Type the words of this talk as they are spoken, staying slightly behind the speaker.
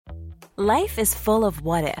Life is full of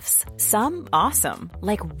what-ifs. Some awesome,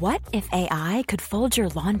 like what if AI could fold your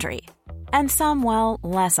laundry? And some, well,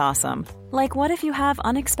 less awesome, like what if you have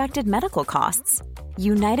unexpected medical costs?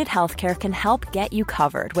 United Healthcare can help get you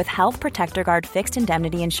covered with Health Protector Guard fixed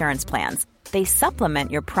indemnity insurance plans. They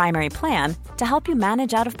supplement your primary plan to help you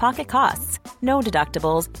manage out-of-pocket costs. No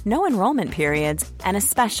deductibles, no enrollment periods, and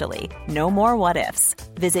especially no more what-ifs.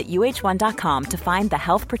 Visit uh1.com to find the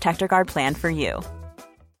Health Protector Guard plan for you.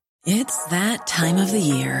 It's that time of the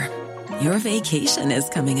year. Your vacation is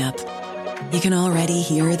coming up. You can already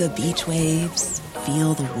hear the beach waves,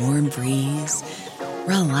 feel the warm breeze,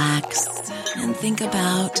 relax, and think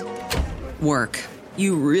about work.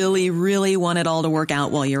 You really, really want it all to work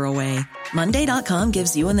out while you're away. Monday.com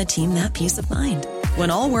gives you and the team that peace of mind.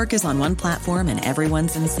 When all work is on one platform and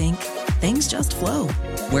everyone's in sync, things just flow.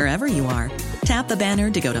 Wherever you are, tap the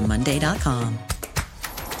banner to go to Monday.com.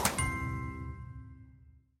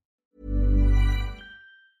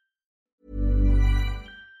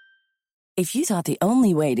 If you thought the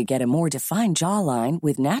only way to get a more defined jawline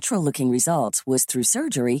with natural-looking results was through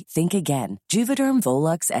surgery, think again. Juvederm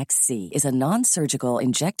Volux XC is a non-surgical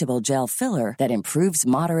injectable gel filler that improves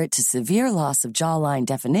moderate to severe loss of jawline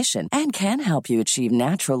definition and can help you achieve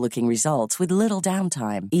natural-looking results with little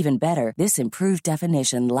downtime. Even better, this improved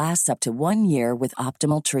definition lasts up to 1 year with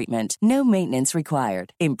optimal treatment. No maintenance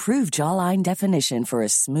required. Improve jawline definition for a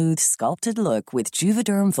smooth, sculpted look with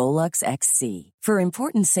Juvederm Volux XC. For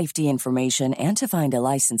important safety information and to find a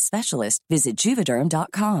licensed specialist, visit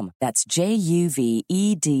Juvederm.com. That's Juvederm.com.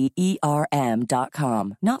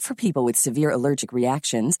 Not for people with severe allergic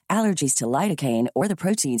reactions, allergies to lidocaine, or the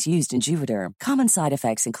proteins used in Juvederm. Common side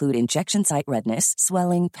effects include injection site redness,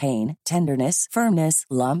 swelling, pain, tenderness, firmness,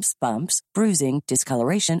 lumps, bumps, bruising,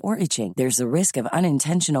 discoloration, or itching. There's a risk of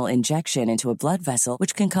unintentional injection into a blood vessel,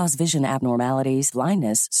 which can cause vision abnormalities,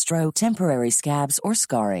 blindness, stroke, temporary scabs, or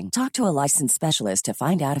scarring. Talk to a licensed specialist to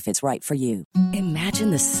find out if it's right for you. Imagine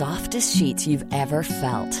the softest sheets you've ever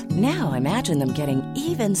felt. Now imagine them getting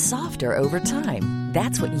even softer over time.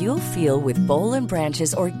 That's what you'll feel with Boll &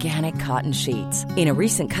 Branch's organic cotton sheets. In a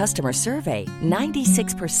recent customer survey,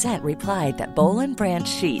 96% replied that Boll & Branch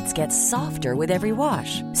sheets get softer with every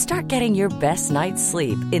wash. Start getting your best night's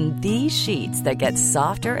sleep in these sheets that get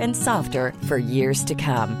softer and softer for years to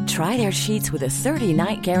come. Try their sheets with a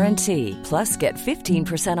 30-night guarantee. Plus, get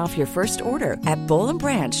 15% off your first order at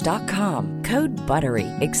bollandbranch.com. Code BUTTERY.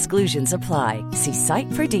 Exclusions apply. See site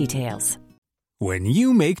for details. When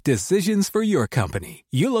you make decisions for your company,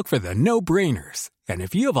 you look for the no-brainers. And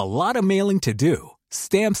if you have a lot of mailing to do,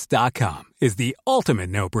 Stamps.com is the ultimate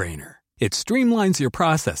no-brainer. It streamlines your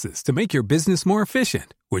processes to make your business more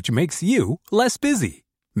efficient, which makes you less busy.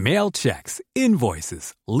 Mail checks,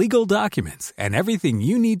 invoices, legal documents, and everything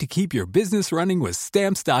you need to keep your business running with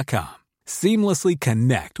Stamps.com. Seamlessly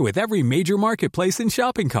connect with every major marketplace and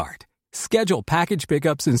shopping cart. Schedule package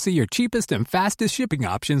pickups and see your cheapest and fastest shipping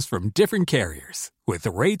options from different carriers. With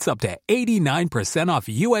rates up to 89% off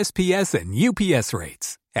USPS and UPS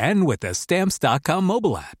rates. And with the Stamps.com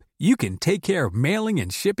mobile app, you can take care of mailing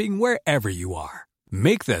and shipping wherever you are.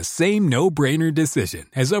 Make the same no-brainer decision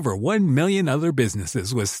as over 1 million other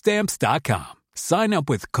businesses with Stamps.com. Sign up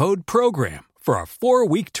with code PROGRAM for a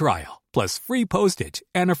 4-week trial, plus free postage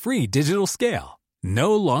and a free digital scale.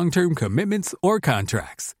 No long-term commitments or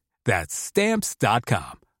contracts. That's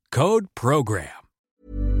Stamps.com. Code PROGRAM.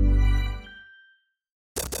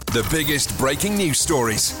 The biggest breaking news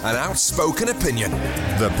stories and outspoken opinion.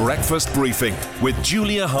 The Breakfast Briefing with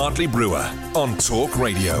Julia Hartley-Brewer on Talk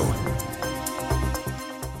Radio.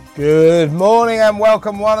 Good morning and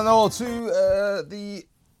welcome one and all to the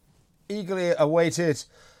eagerly awaited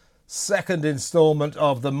second instalment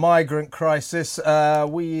of the migrant crisis.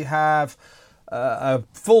 We have a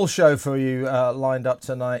full show for you lined up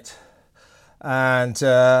tonight. And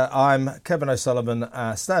I'm Kevin O'Sullivan,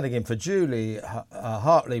 standing in for Julie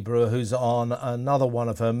Hartley-Brewer, who's on another one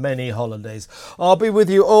of her many holidays. I'll be with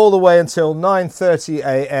you all the way until 9:30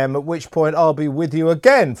 a.m, at which point I'll be with you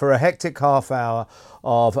again for a hectic half hour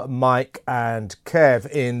of Mike and Kev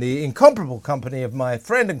in the incomparable company of my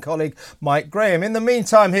friend and colleague Mike Graham. In the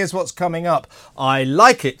meantime, here's what's coming up. I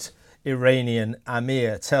like it. Iranian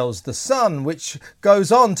Amir tells The Sun, which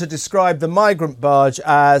goes on to describe the migrant barge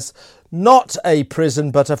as not a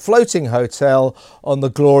prison but a floating hotel on the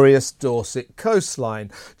glorious Dorset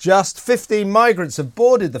coastline. Just 15 migrants have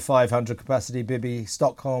boarded the 500-capacity Bibby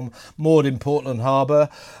Stockholm, moored in Portland Harbour,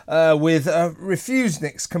 with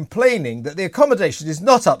refuseniks complaining that the accommodation is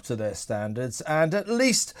not up to their standards, and at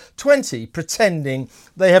least 20 pretending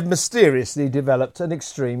they have mysteriously developed an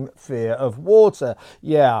extreme fear of water.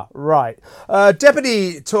 Yeah, right.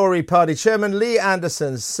 Deputy Tory Party Chairman Lee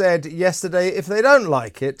Anderson said yesterday if they don't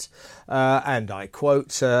like it, and I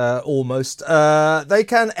quote almost, they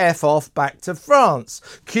can F off back to France.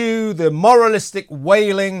 Cue the moralistic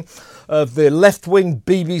wailing of the left-wing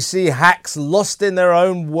BBC hacks lost in their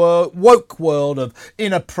own woke world of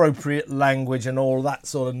inappropriate language and all that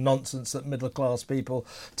sort of nonsense that middle-class people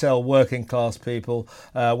tell working-class people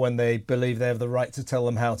when they believe they have the right to tell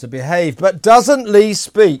them how to behave. But doesn't Lee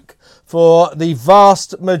speak for the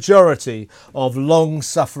vast majority of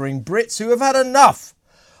long-suffering Brits who have had enough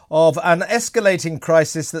of an escalating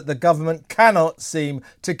crisis that the government cannot seem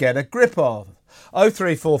to get a grip of?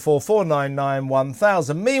 0344 499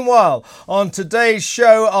 1000. Meanwhile, on today's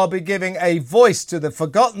show, I'll be giving a voice to the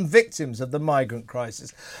forgotten victims of the migrant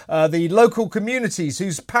crisis, the local communities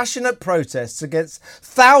whose passionate protests against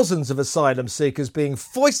thousands of asylum seekers being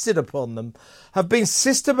foisted upon them have been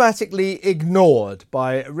systematically ignored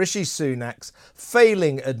by Rishi Sunak's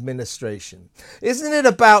failing administration. Isn't it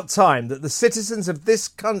about time that the citizens of this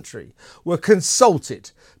country were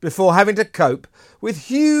consulted before having to cope with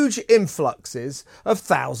huge influxes of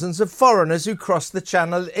thousands of foreigners who cross the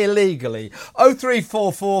channel illegally?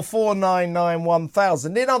 0344 499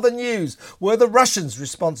 1000. In other news, were the Russians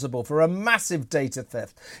responsible for a massive data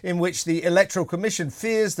theft in which the Electoral Commission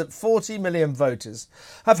fears that 40 million voters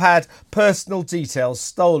have had personal details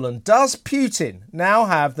stolen? Does Putin now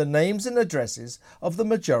have the names and addresses of the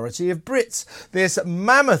majority of Brits? This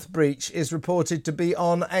mammoth breach is reported to be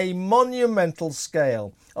on a monumental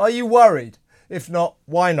scale. Are you worried? If not,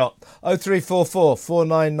 why not? 0344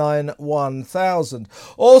 499 1000.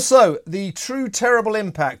 Also, the true terrible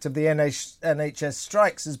impact of the NHS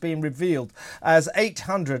strikes has been revealed as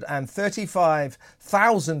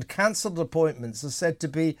 835,000 cancelled appointments are said to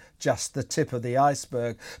be just the tip of the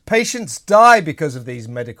iceberg. Patients die because of these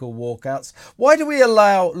medical walkouts. Why do we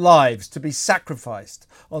allow lives to be sacrificed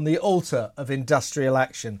on the altar of industrial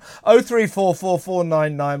action? 0344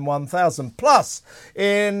 499 1000. Plus,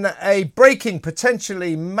 in a breaking,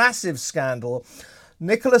 potentially massive scandal,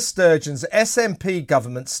 Nicola Sturgeon's SNP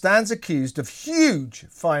government stands accused of huge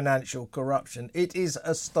financial corruption. It is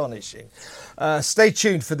astonishing. Stay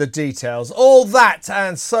tuned for the details. All that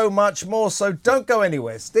and so much more. So don't go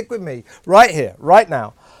anywhere. Stick with me right here, right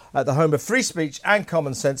now, at the home of free speech and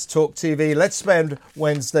common sense, Talk TV. Let's spend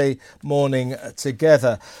Wednesday morning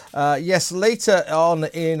together. Yes, later on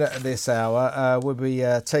in this hour, we'll be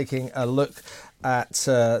taking a look at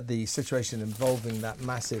the situation involving that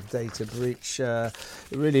massive data breach. It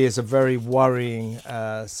really is a very worrying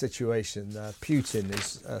situation. Putin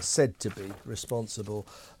is said to be responsible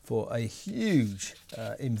for a huge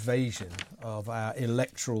invasion of our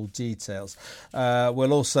electoral details.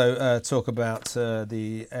 We'll also talk about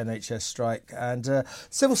the NHS strike, and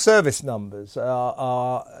civil service numbers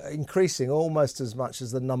are increasing almost as much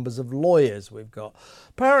as the numbers of lawyers we've got.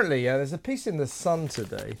 Apparently, there's a piece in The Sun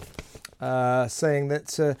today saying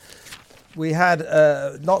that we had,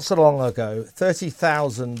 not so long ago,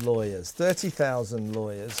 30,000 lawyers.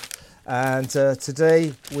 And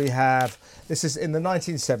today we have, this is in the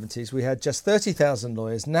 1970s, we had just 30,000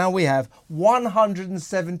 lawyers. Now we have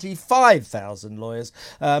 175,000 lawyers,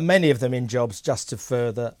 many of them in jobs just to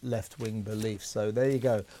further left-wing beliefs. So there you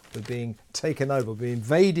go. We're being taken over, being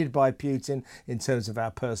invaded by Putin in terms of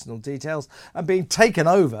our personal details, and being taken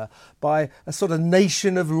over by a sort of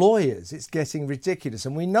nation of lawyers. It's getting ridiculous.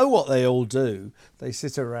 And we know what they all do. They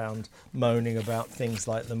sit around moaning about things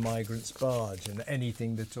like the migrants' barge and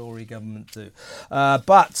anything the Tory government do.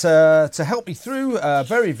 But to help me through a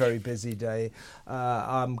very, very busy day,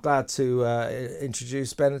 I'm glad to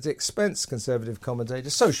introduce Benedict Spence, Conservative commentator,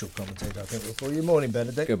 social commentator, I think we'll call you. Morning,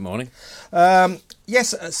 Benedict. Good morning.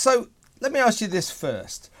 Yes, so let me ask you this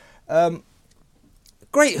first.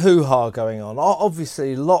 Great hoo-ha going on.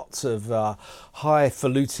 Obviously, lots of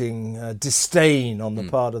highfalutin disdain on the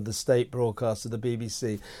part of the state broadcaster, the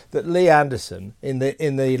BBC, that Lee Anderson, in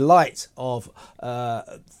the light of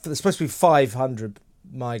there's supposed to be 500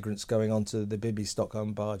 migrants going onto the Bibi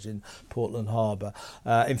Stockholm barge in Portland Harbour.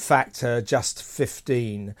 In fact, just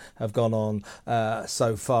 15 have gone on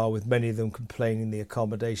so far, with many of them complaining the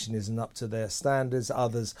accommodation isn't up to their standards,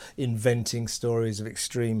 others inventing stories of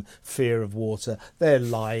extreme fear of water. They're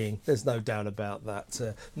lying. There's no doubt about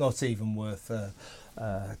that. Not even worth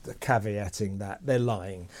caveating that. They're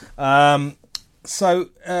lying. So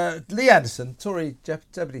Lee Anderson, Tory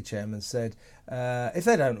Deputy Chairman, said if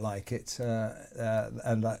they don't like it,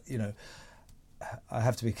 and I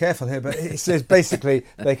have to be careful here, but he says basically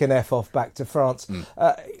they can F off back to France.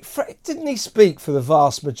 Didn't he speak for the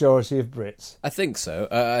vast majority of Brits? I think so.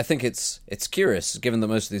 I think it's curious, given that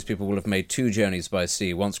most of these people will have made 2 journeys by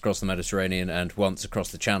sea, once across the Mediterranean and once across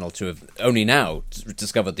the Channel, to have only now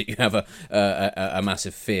discovered that you have a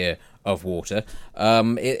massive fear of water.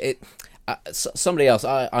 Somebody else,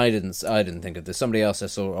 I didn't think of this. Somebody else I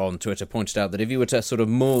saw on Twitter pointed out that if you were to sort of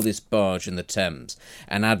moor this barge in the Thames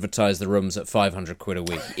and advertise the rooms at £500 a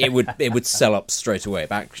week, it would sell up straight away.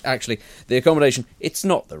 But actually, the accommodation, it's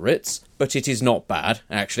not the Ritz, but it is not bad.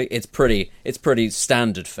 Actually, it's pretty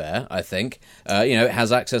standard fare, I think. It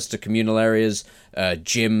has access to communal areas,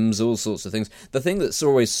 gyms, all sorts of things. The thing that's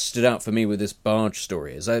always stood out for me with this barge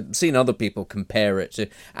story is I've seen other people compare it to,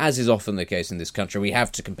 as is often the case in this country, we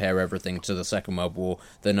have to compare everything to the Second World War,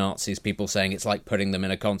 the Nazis, people saying it's like putting them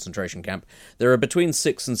in a concentration camp. There are between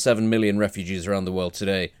 6 and 7 million refugees around the world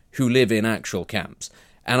today who live in actual camps.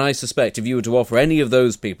 And I suspect if you were to offer any of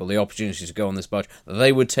those people the opportunity to go on this barge,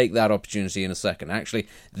 they would take that opportunity in a second. Actually,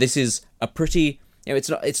 this is a pretty...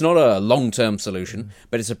 it's not a long-term solution,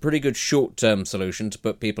 but it's a pretty good short-term solution to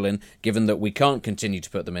put people in, given that we can't continue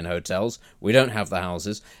to put them in hotels, we don't have the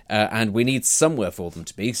houses, and we need somewhere for them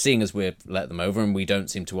to be, seeing as we've let them over and we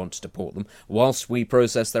don't seem to want to deport them, whilst we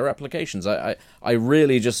process their applications. I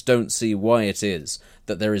really just don't see why it is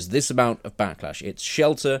that there is this amount of backlash. It's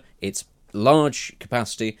shelter, it's large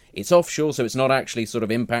capacity, it's offshore, so it's not actually sort of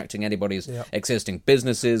impacting anybody's existing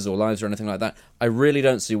businesses or lives or anything like that. I really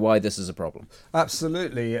don't see why this is a problem.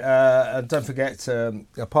 Absolutely. And don't forget,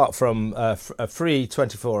 apart from a free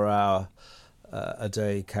 24-hour a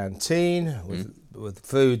day canteen with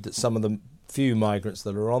food that some of the few migrants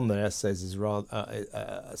that are on there say is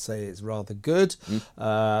rather good.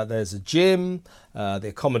 There's a gym. The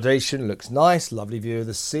accommodation looks nice, lovely view of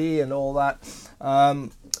the sea and all that.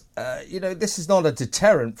 This is not a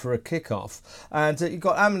deterrent for a kick-off. And you've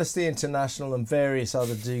got Amnesty International and various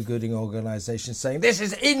other do-gooding organisations saying this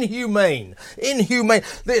is inhumane.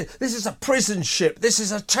 This is a prison ship. This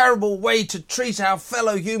is a terrible way to treat our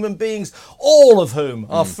fellow human beings, all of whom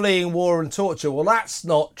are fleeing war and torture. Well, that's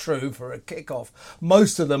not true for a kick-off.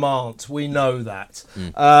 Most of them aren't. We know that.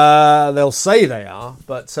 They'll say they are,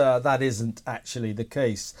 but that isn't actually the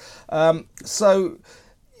case. We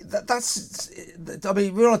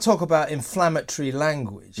want to talk about inflammatory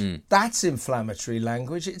language. That's inflammatory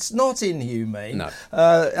language. It's not inhumane. No.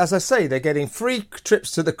 As I say, they're getting free trips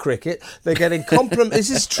to the cricket. They're getting this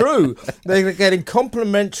is true. They're getting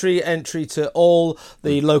complimentary entry to all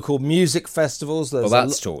the local music festivals.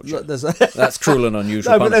 That's torture. That's cruel and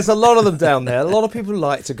unusual. No, but there's a lot of them down there. A lot of people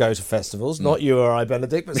like to go to festivals. Not you or I,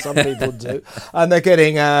 Benedict, but some people do. And they're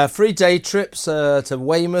getting free day trips to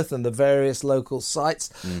Weymouth and the various local sites.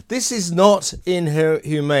 This is not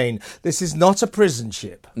inhumane. This is not a prison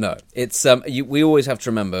ship. No, it's we always have to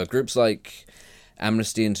remember groups like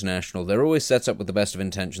Amnesty International, they're always set up with the best of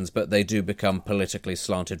intentions, but they do become politically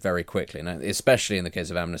slanted very quickly. Now, especially in the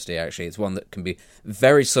case of Amnesty, actually, it's one that can be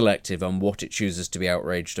very selective on what it chooses to be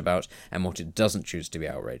outraged about and what it doesn't choose to be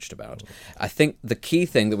outraged about. I think the key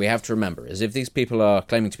thing that we have to remember is if these people are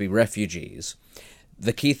claiming to be refugees,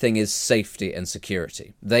 the key thing is safety and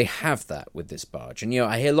security. They have that with this barge. And,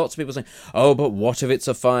 I hear lots of people saying, oh, but what if it's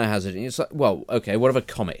a fire hazard? And it's like, well, okay, what if a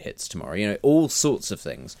comet hits tomorrow? All sorts of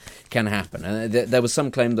things can happen. And there was some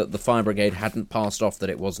claim that the fire brigade hadn't passed off that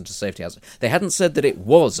it wasn't a safety hazard. They hadn't said that it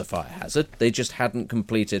was a fire hazard. They just hadn't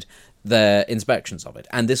completed their inspections of it.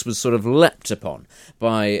 And this was sort of leapt upon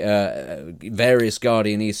by various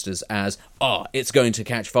Guardianistas as, it's going to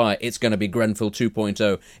catch fire, it's going to be Grenfell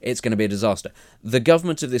 2.0, it's going to be a disaster. The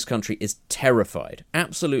government of this country is terrified,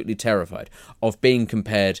 absolutely terrified, of being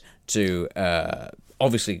compared to...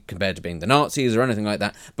 obviously compared to being the Nazis or anything like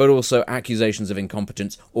that, but also accusations of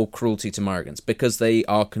incompetence or cruelty to migrants, because they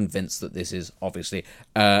are convinced that this is obviously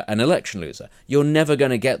an election loser. You're never going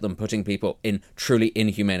to get them putting people in truly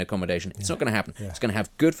inhumane accommodation. It's not going to happen. It's going to have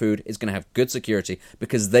good food, it's going to have good security,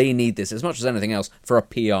 because they need this as much as anything else for a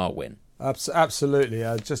PR win. Absolutely.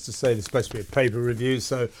 Just to say, there's supposed to be a paper review,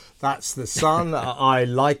 so that's the Sun. I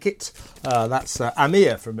like it. That's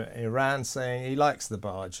Amir from Iran saying he likes the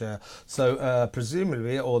barge. So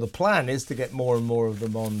presumably, or the plan is to get more and more of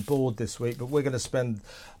them on board this week. But we're going to spend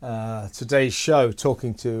today's show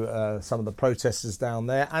talking to some of the protesters down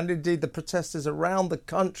there, and indeed the protesters around the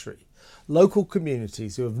country. Local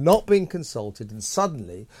communities who have not been consulted, and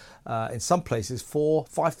suddenly, in some places,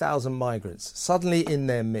 5,000 migrants suddenly in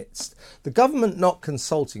their midst. The government not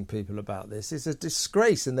consulting people about this is a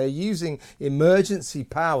disgrace, and they're using emergency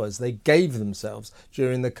powers they gave themselves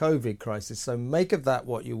during the COVID crisis. So make of that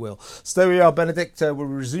what you will. Stay where you are, Benedict. We'll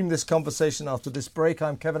resume this conversation after this break.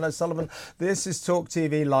 I'm Kevin O'Sullivan. This is Talk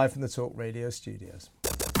TV live from the Talk Radio studios.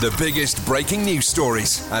 The biggest breaking news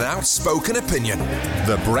stories and outspoken opinion.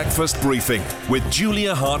 The Breakfast Briefing with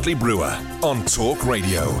Julia Hartley-Brewer on Talk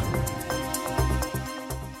Radio.